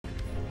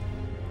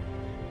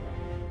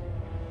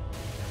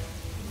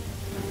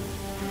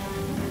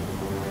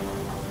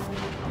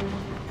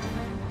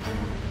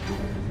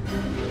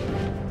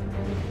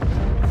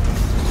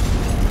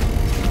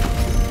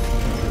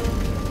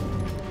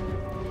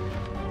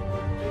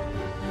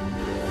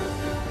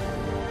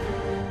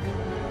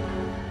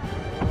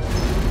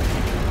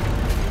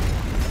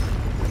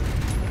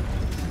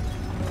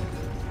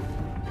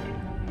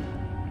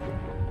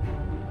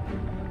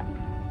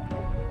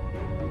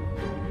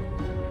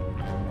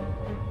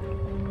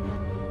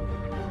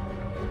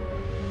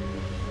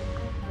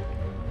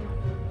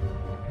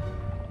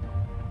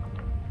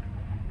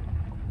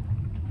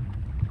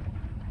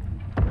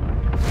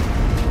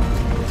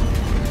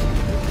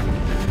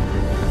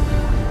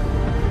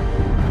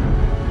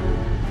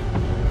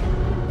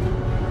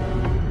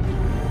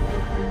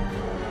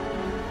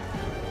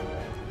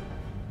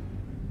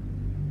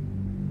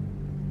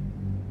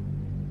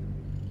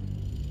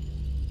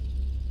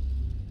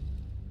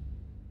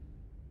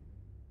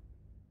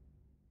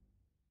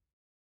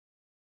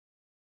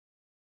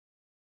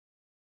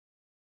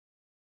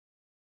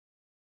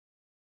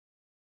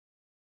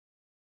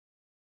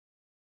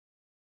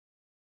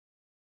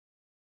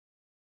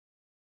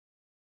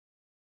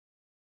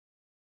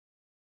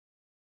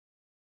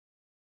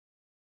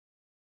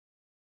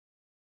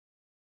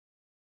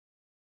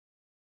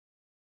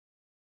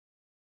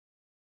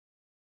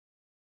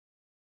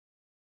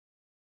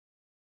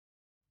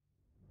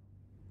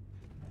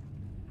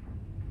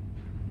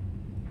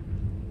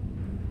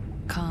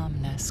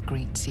calmness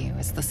greets you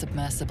as the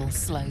submersible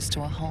slows to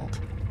a halt.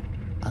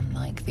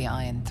 Unlike the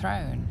Iron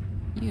Throne,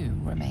 you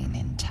remain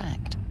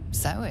intact.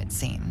 So it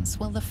seems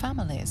will the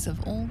families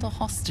of all the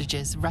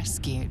hostages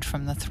rescued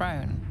from the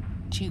throne.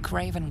 Duke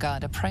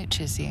Ravengard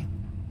approaches you,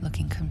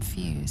 looking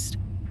confused.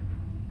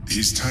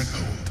 He's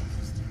tadpoled,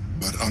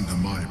 but under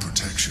my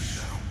protection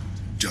now,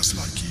 just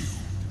like you.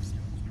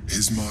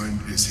 His mind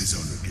is his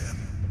own again.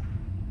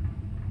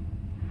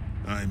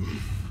 I'm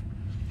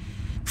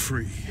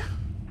free.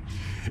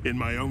 In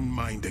my own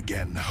mind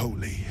again,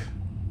 wholly.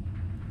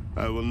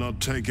 I will not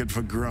take it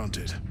for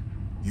granted.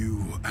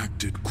 You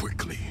acted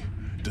quickly,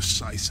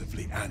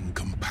 decisively, and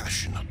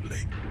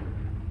compassionately.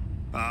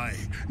 I,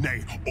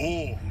 nay,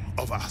 all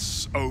of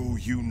us, owe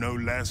you no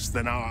less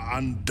than our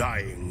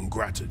undying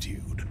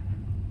gratitude.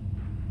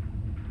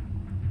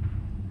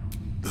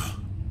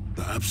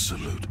 The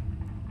Absolute.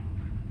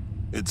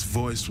 Its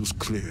voice was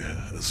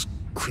clear as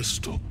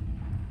crystal.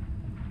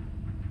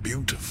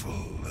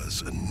 Beautiful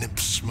as a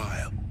nymph's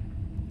smile.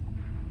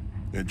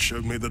 It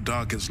showed me the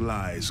darkest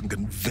lies and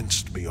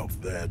convinced me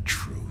of their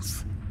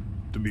truth.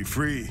 To be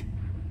free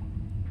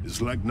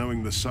is like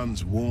knowing the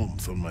sun's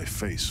warmth on my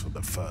face for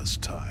the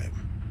first time.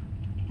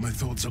 My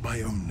thoughts are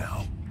my own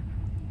now,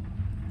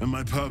 and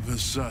my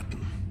purpose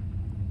certain.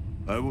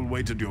 I will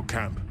wait at your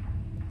camp.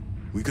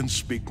 We can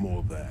speak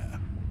more there.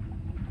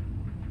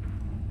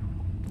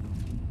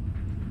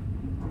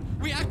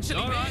 We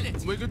actually made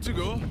it! We're good to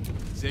go.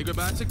 Say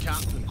goodbye to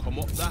camp and come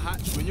up the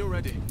hatch when you're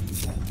ready.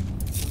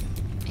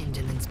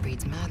 Indolence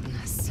breeds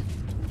madness.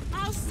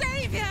 I'll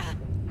save you!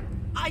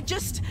 I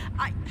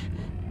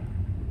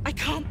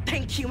can't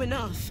thank you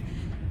enough.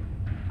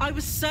 I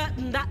was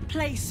certain that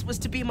place was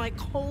to be my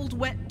cold,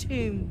 wet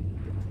tomb.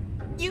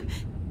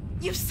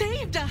 You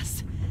saved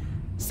us!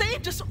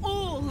 Saved us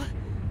all!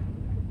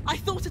 I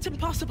thought it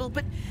impossible,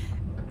 but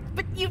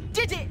you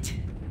did it!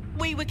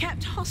 We were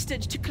kept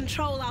hostage to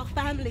control our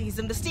families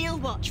in the Steel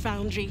Watch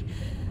Foundry,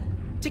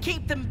 to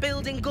keep them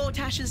building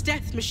Gortash's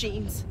death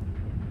machines.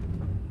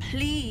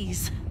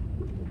 Please.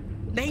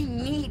 They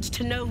need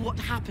to know what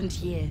happened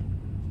here.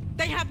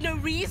 They have no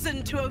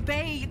reason to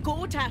obey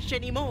Gortash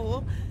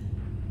anymore.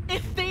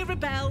 If they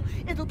rebel,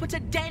 it'll put a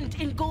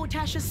dent in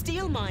Gortash's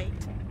steel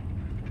might.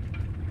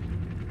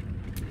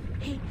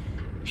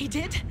 He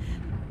did?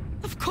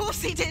 Of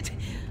course he did!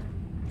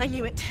 I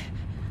knew it.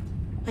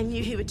 I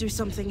knew he would do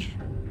something.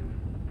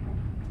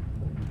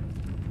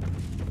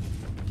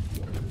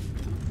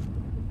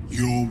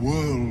 Your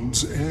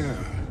world's air.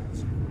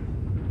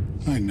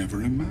 I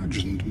never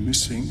imagined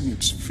missing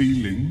its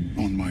feeling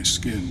on my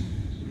skin.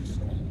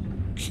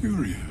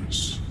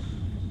 Curious.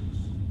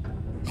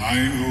 I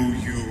owe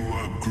you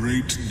a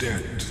great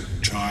debt,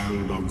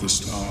 child of the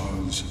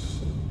stars.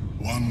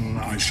 One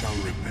I shall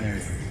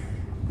repay.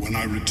 When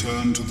I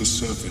return to the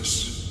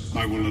surface,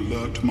 I will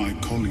alert my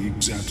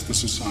colleagues at the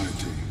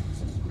Society.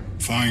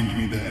 Find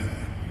me there,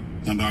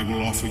 and I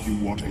will offer you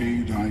what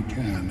aid I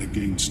can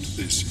against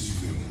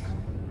this evil.